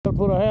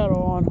put a hat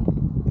on.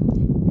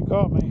 You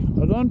caught me. I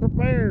was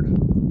unprepared.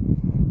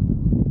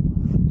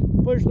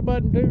 Pushed the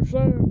button too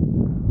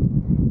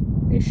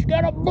soon. It's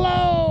gonna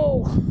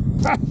blow!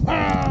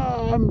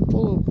 I'm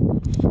full of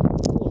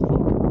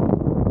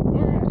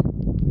alright.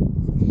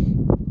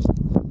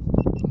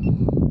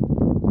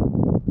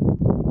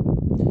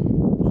 It's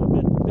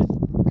a bit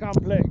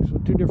complex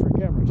with two different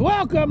cameras.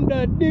 Welcome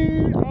to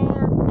Dude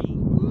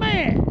RV.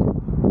 Man!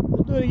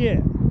 Let's do it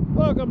again.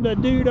 Welcome to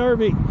Dude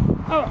RV.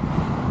 Oh,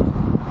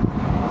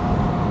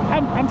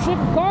 I'm sick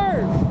of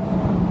cars.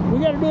 We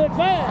got to do it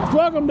fast.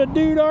 Welcome to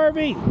Dude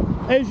RV.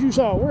 As you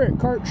saw, we're at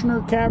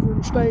Kartchner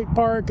Caverns State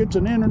Park. It's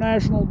an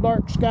international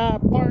dark sky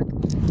park.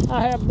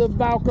 I have the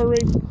Valkyrie.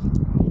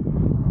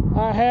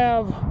 I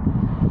have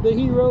the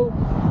Hero.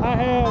 I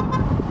have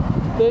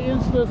the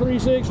Insta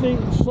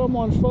 360.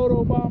 Someone's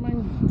photo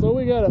bombing. So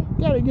we gotta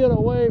get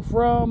away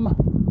from.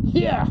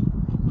 Yeah.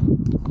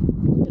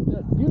 Look at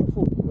that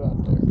beautiful view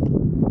out there.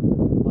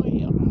 Oh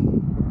yeah.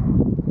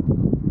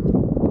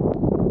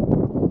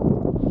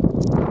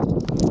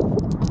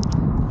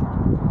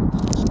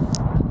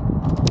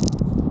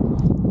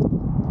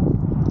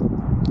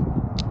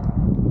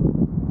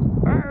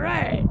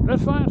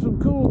 Let's find some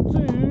cool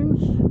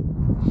tunes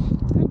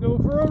and go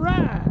for a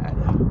ride.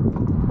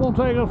 Won't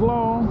take us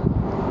long.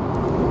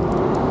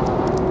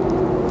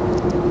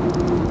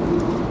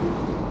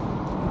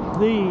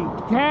 The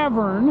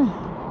cavern,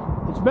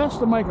 it's best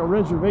to make a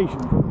reservation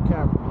for the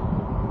cavern.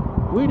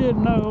 We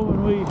didn't know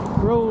when we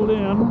rolled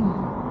in.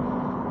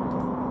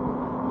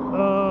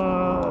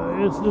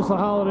 It's just a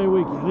holiday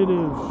weekend. It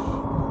is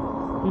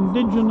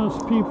Indigenous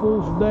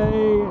Peoples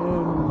Day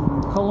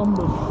and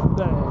Columbus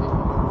Day.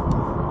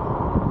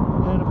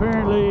 And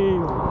apparently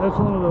that's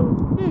one of the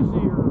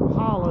busier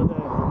holidays.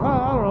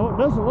 I don't know, it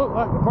doesn't look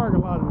like the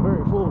parking lot is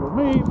very full to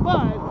me,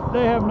 but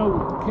they have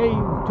no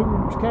cave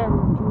tours,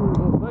 cavern tours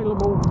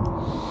available.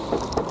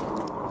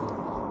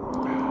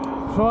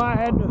 So I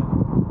had to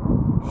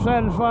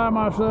satisfy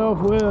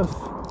myself with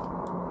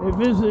a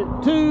visit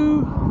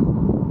to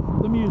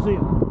the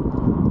museum.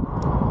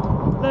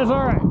 That's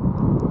alright.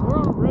 We're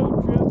on a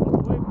road trip on the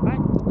way back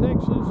to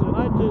Texas, and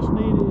I just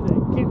needed a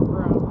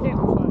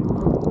campsite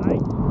for the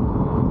night.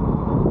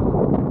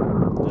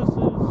 This is,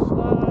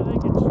 I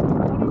think it's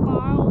 20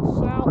 miles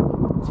south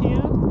of 10.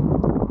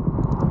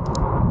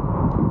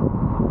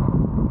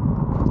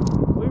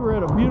 We were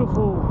at a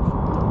beautiful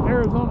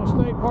Arizona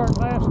State Park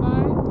last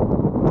night.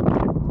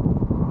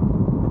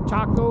 The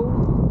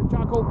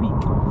Chaco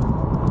Peak.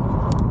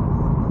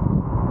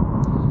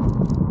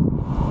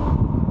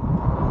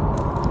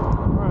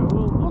 Alright,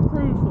 we'll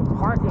cruise the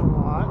parking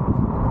lot.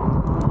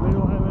 We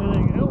don't have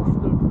anything else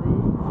to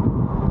cruise.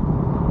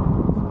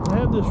 They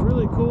have this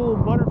really cool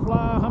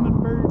butterfly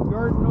hummingbird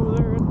garden over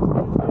there in the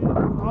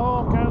museum.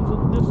 All kinds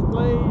of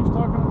displays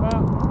talking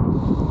about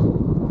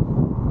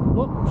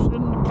looks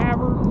in the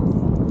caverns.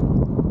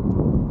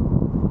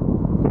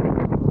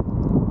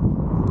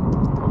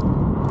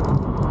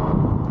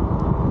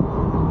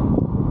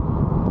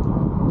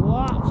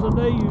 Lots of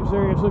day use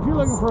areas. So if you're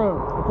looking for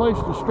a place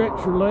to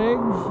stretch your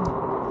legs,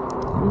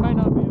 you may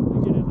not be able to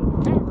get into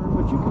the cavern,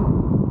 but you can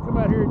come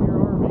out here in your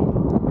RV,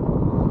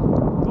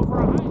 go for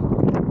a hike.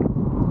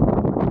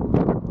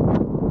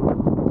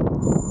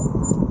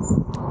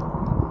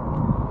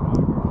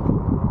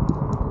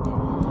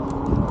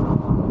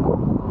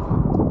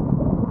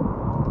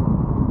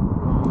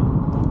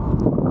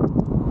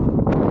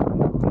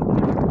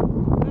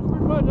 That's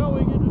pretty much all we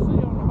get to see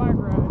on the bike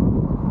ride.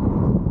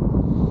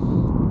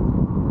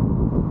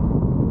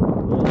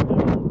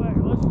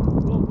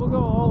 We'll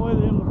go all the way to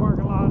the end of the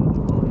parking lot and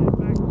then we'll head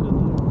back to the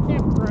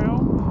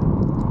campground,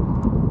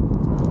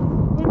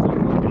 which is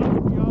what most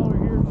of y'all are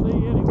here to see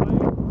anyway.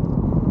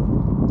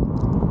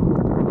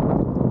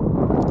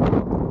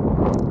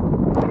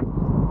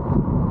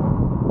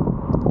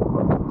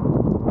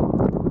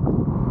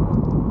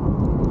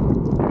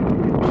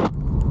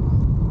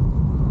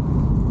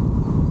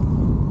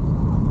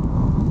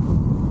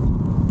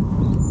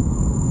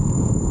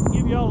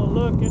 Give y'all a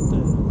look at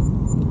the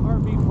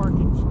RV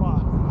parking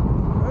spot.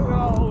 Look at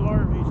all those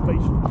RV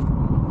spaces.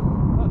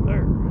 Right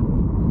there.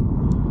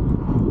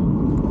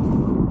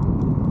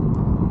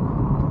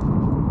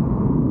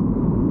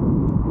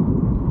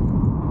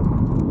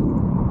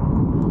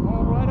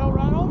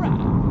 Alright.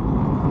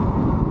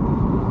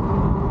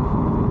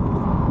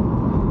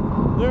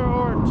 There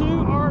are 2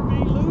 RV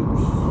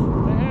loops.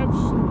 They have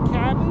some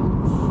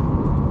cabins.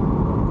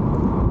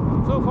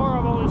 So far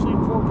I've only seen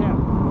 4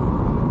 cabins.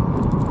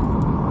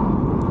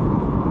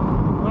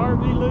 The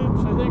RV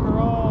loops I think are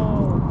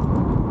all,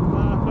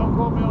 don't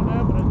quote me on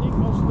that, but I think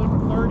most of them are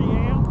 30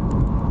 amp.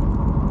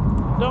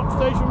 Dump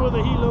station with a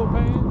helo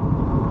pan.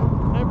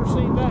 Never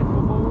seen that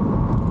before.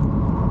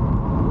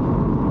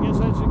 I guess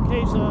that's in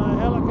case a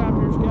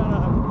helicopter's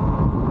got a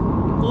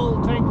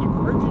full tank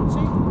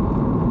emergency.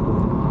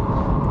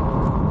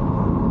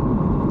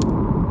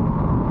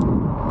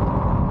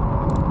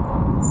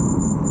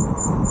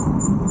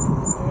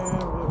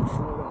 Yeah, we'll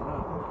slow that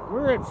down.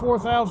 We're at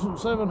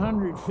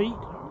 4,700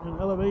 feet in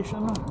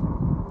elevation.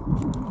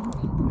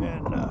 And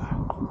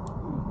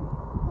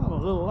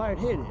little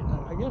lightheaded.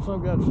 I guess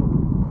I've got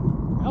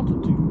some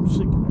altitude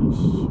sickness.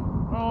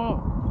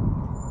 Oh.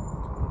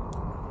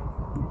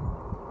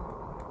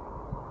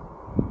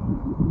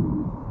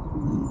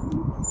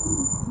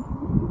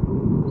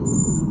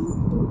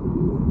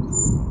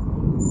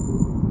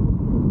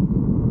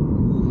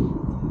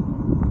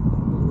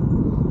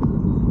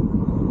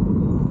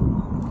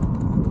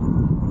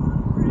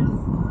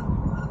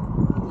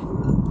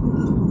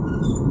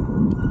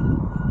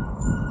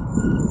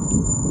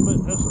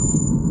 That's a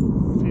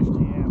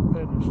 50 amp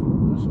pedestal.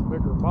 That's a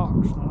bigger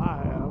box than I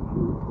have.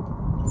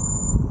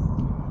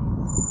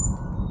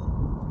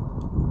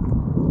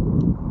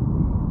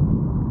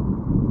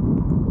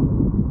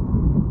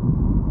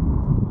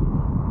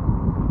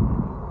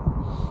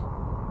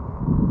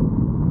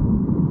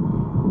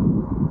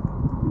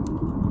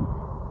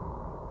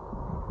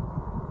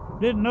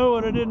 Didn't know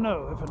what I didn't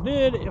know.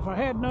 If I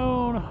had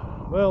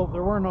known, well,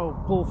 there were no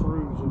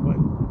pull-throughs when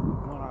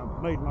I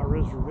made my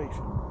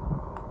reservation.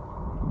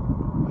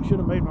 I should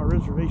have made my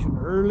reservation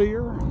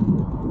earlier.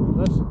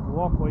 That's the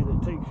walkway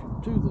that takes you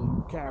to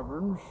the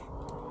caverns.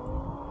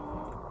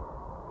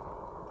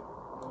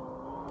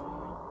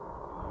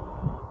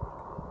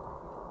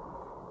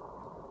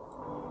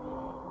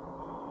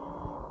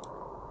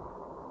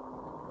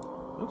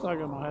 Looks like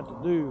I'm gonna have to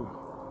do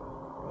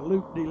a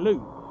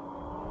loop-de-loop.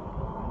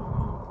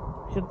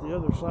 Hit the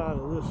other side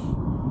of this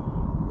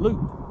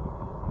loop.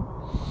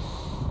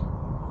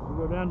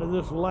 We'll go down to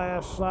this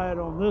last side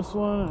on this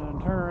one and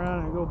turn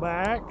around and go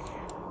back.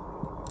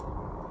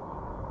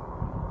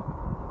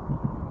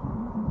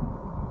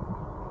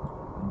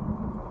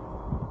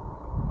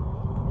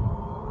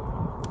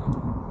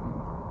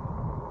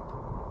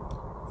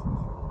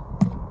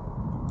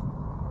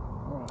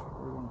 All right,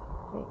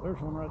 oh, there's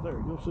one right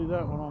there. You'll see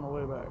that one on the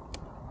way back.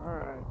 All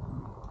right.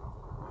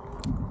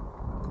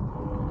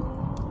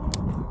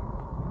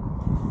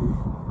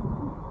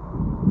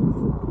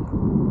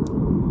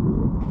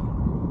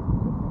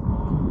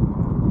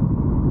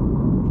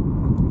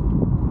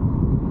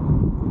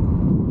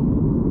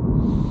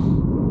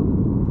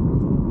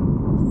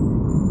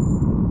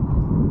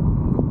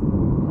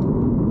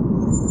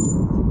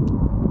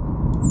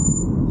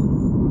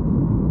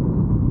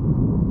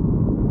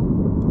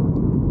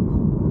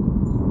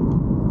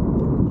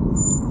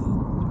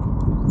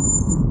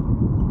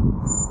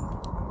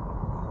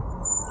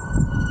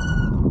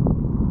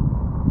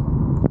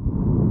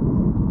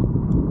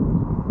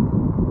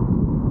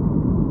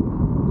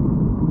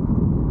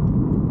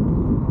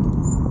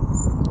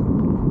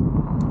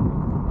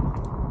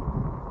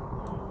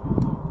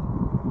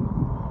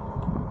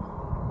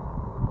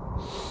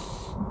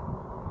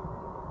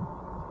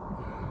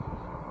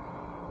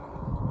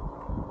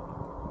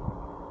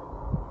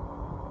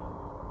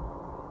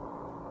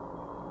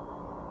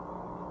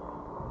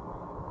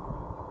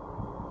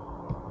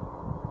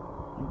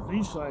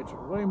 These sites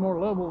are way more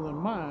level than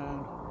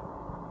mine.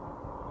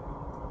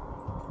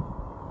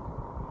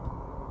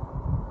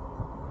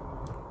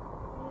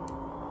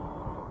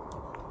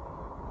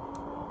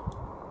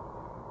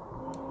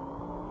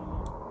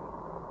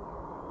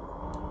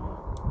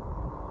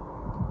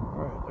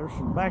 Alright, there's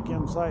some back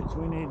end sites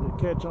we need to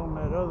catch on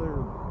that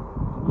other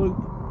loop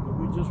that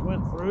we just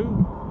went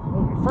through.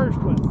 Well, we first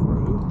went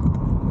through.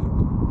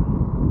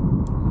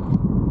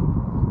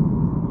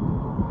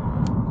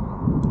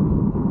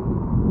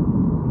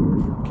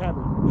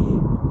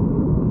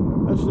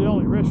 That's the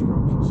only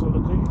restroom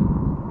facility.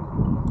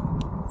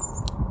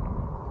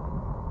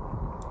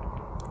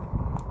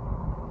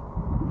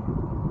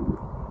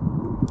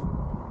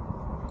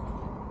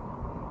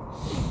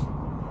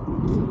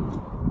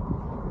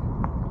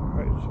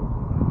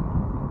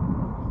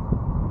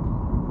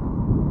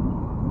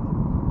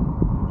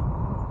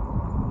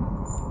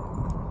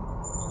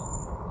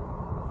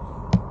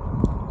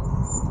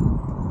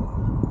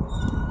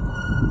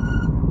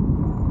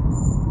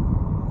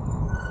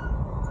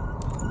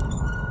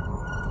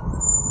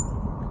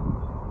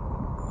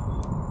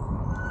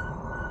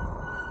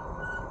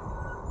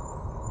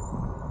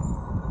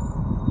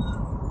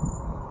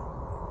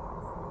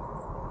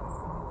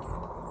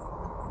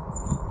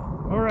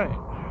 All right,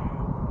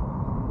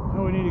 so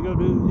now we need to go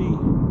do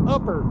the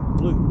upper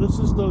loop. This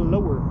is the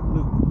lower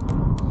loop.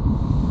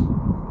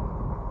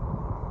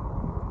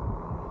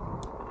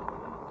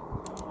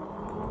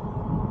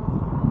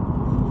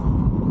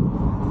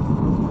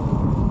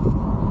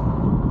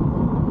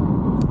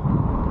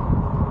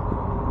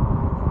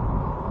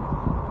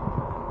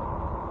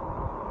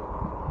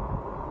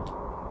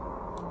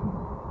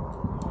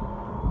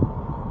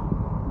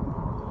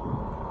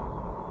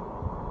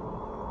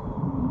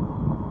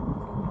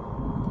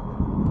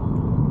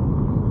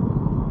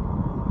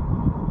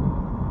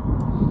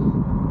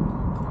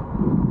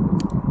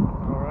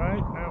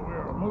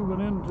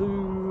 Into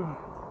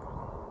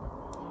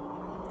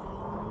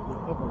the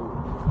upper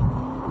loop.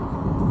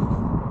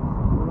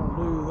 We're going to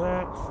do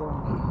that from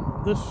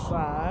this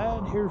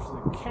side. Here's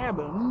the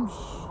cabins.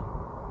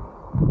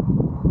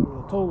 There's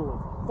a total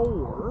of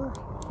 4.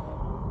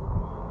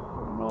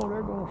 Oh no,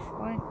 they're going to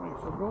spank me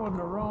for going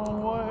the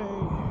wrong way.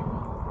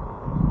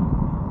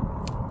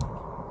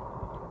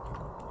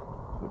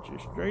 you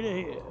straight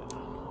ahead.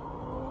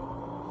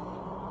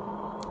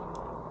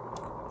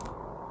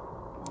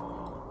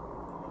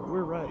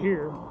 We're right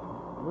here.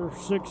 We're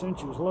 6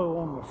 inches low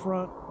on the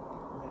front,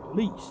 at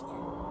least.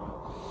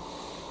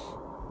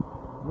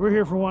 We're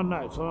here for one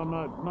night, so I'm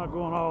not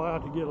going all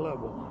out to get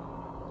level.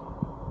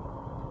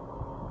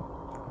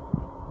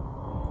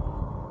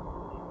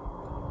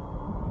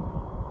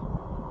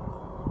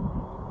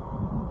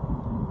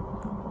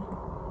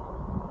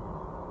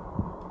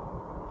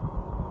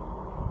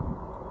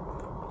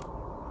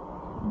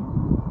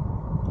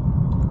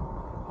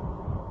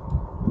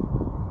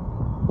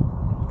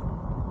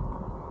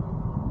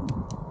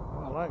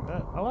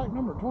 I like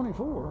number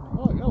 24. I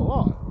like that a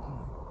lot.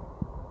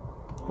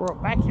 For a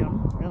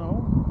vacuum, you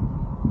know.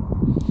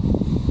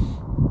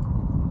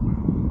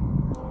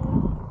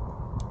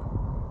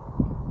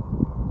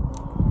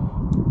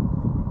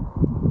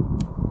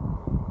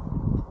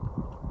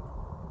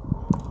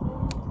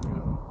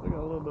 Yeah, they got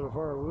a little bit of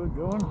firewood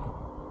going.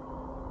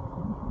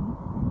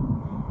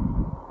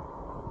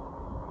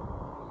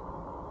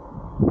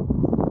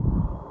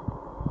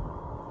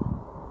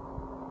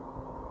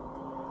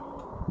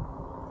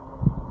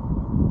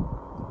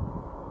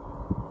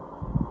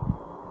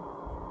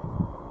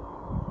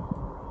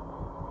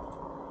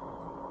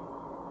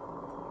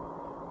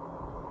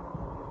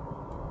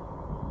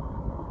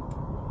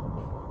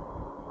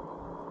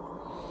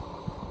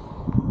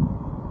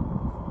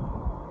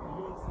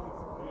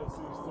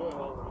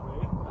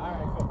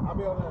 I'll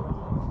be on that.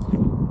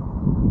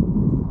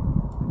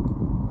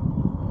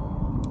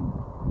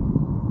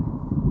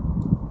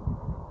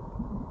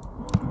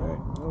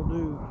 Alright, we'll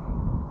do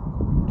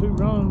 2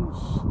 runs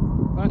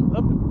right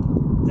up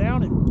and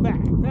down and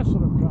back. That's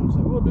what I'm trying to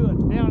say. We'll do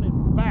it down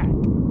and back.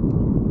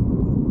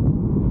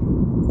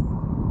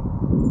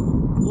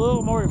 A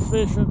little more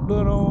efficient,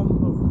 but on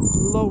the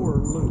lower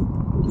loop.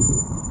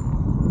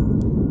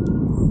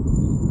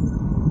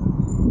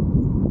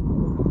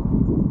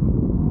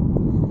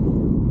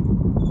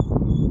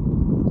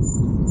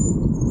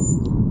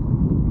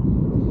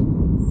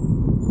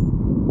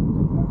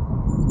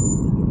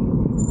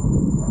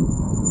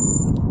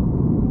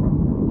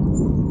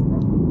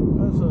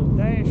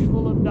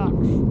 Full of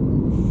ducks.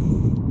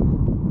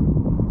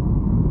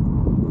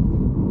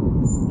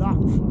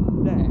 Ducks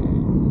and dash.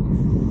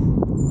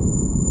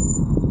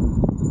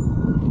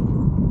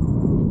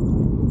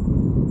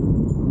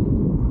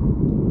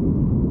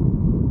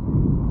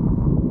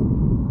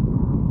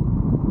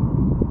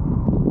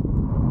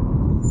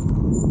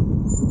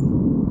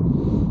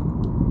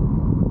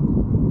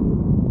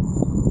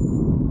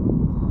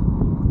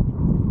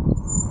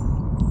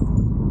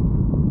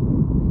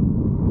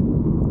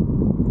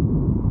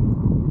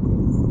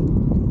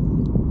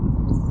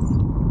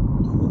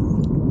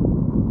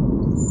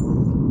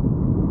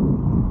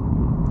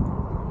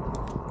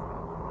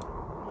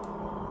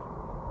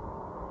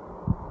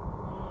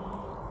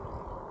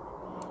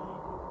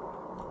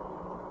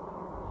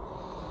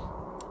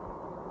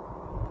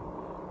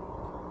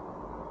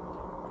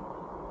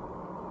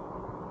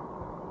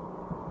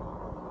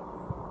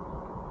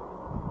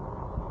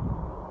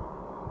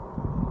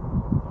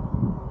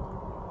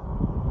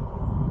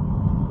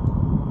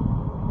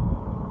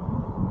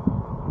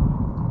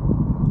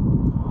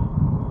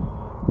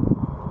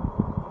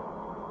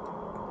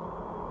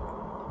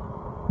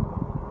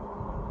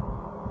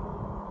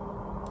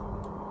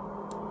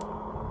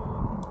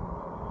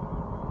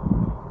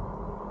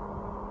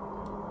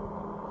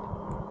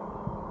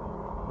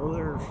 Well,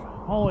 there's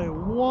only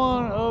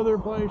one other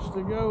place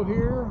to go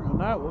here, and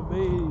that would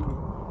be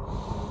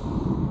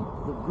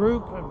the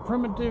group and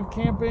primitive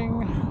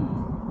camping.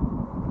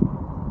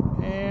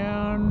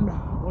 And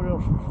what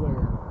else is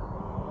there?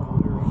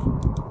 There's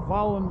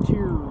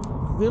Volunteer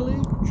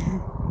Village,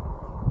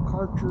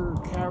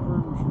 Kartchner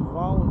Caverns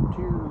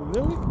Volunteer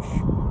Village,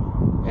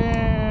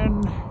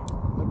 and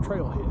the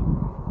trailhead.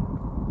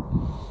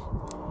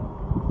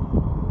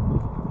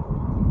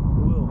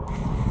 We'll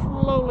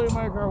slowly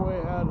make our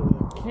way out of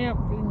the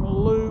camping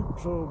loop.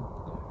 So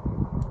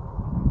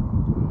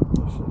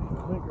let's see, I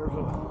think there's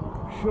a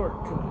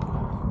shortcut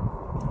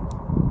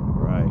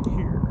right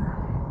here.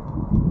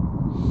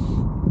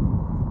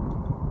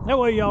 That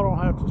way y'all don't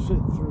have to sit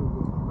through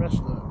the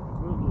rest of it.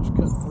 We'll just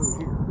cut through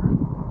here.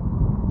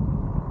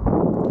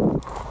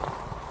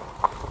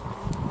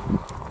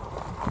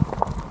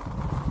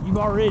 You've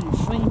already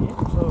seen it,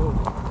 so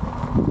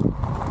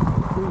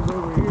cruise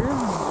over here.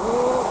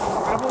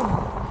 Oh, gravel.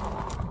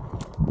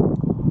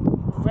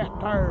 Fat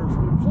tires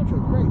do such a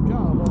great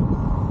job on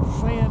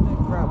sand and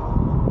gravel.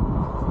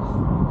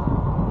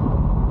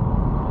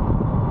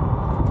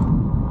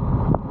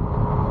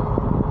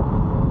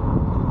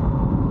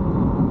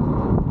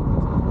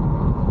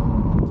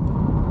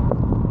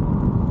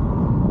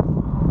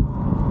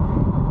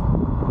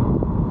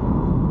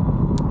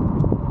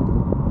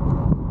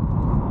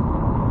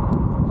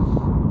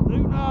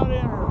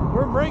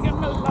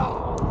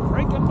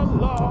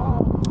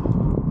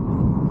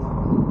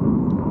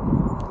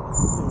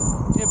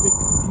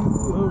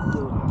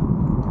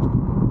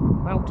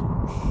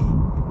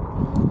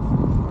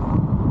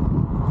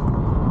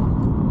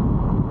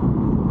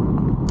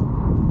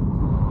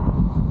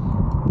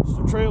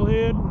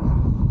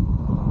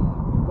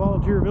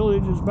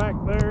 benches back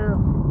there.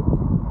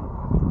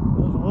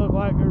 Doesn't look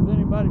like there's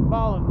anybody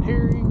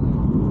volunteering.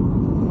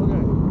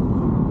 Okay.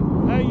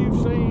 Now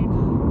you've seen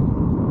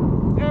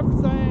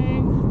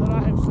everything that I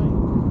have seen.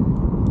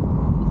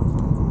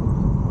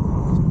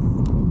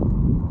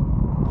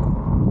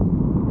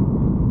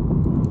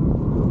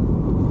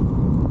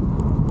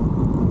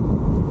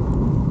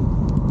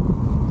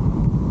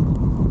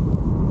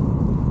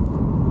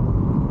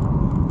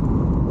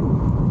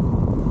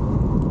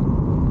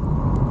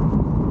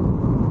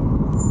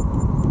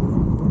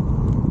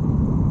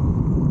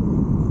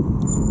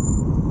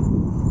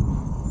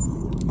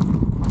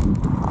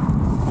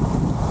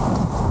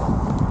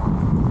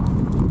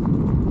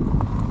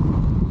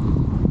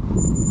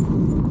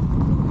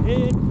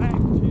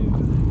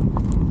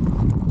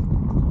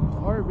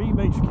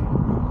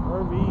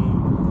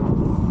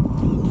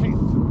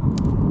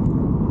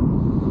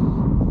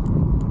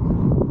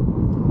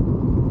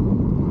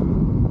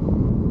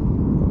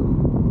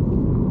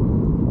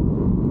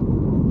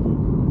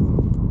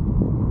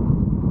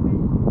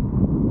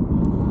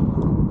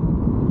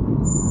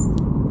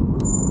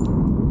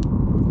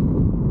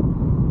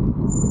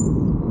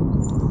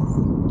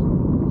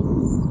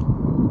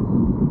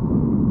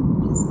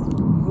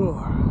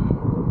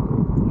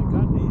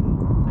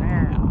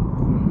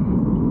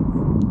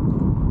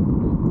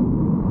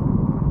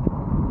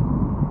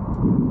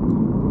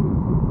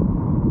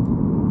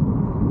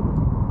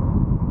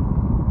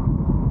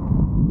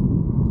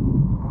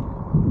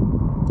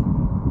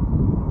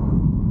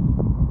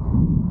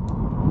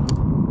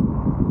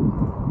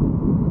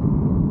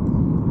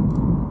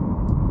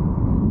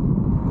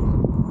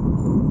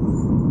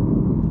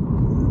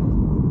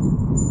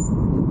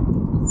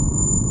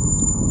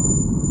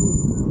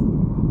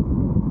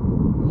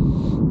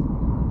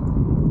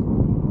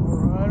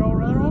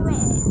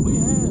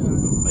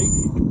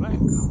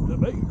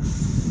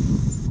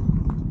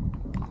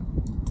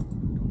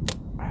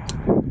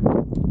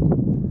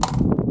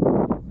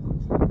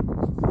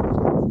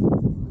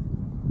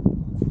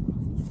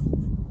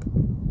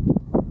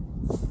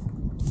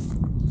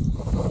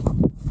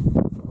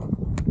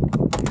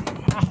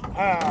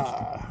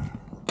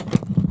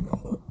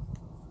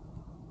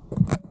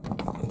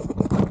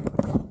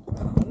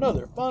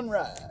 Another fun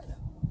ride.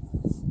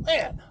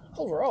 Man,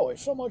 those are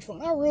always so much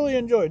fun. I really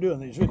enjoy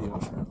doing these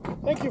videos.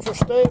 Thank you for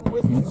staying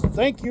with me.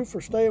 Thank you for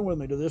staying with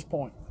me to this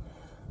point.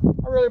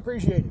 I really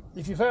appreciate it.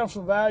 If you found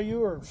some value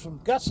or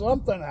got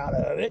something out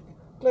of it,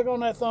 click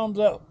on that thumbs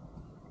up.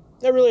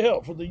 That really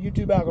helps with the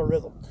YouTube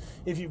algorithm.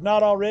 If you've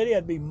not already,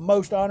 I'd be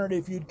most honored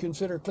if you'd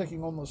consider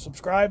clicking on the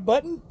subscribe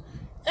button.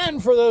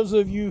 And for those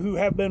of you who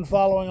have been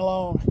following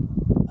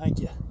along, thank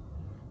you.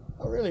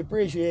 I really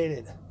appreciate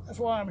it. That's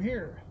why I'm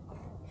here.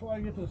 That's why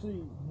I get to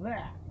see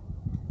that.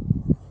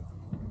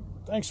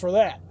 Thanks for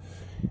that.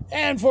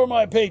 And for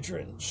my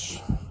patrons,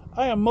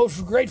 I am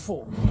most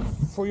grateful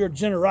for your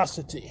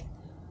generosity.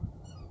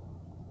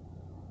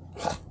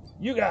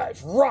 You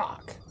guys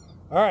rock.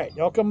 All right,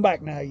 y'all come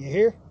back now, you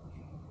hear?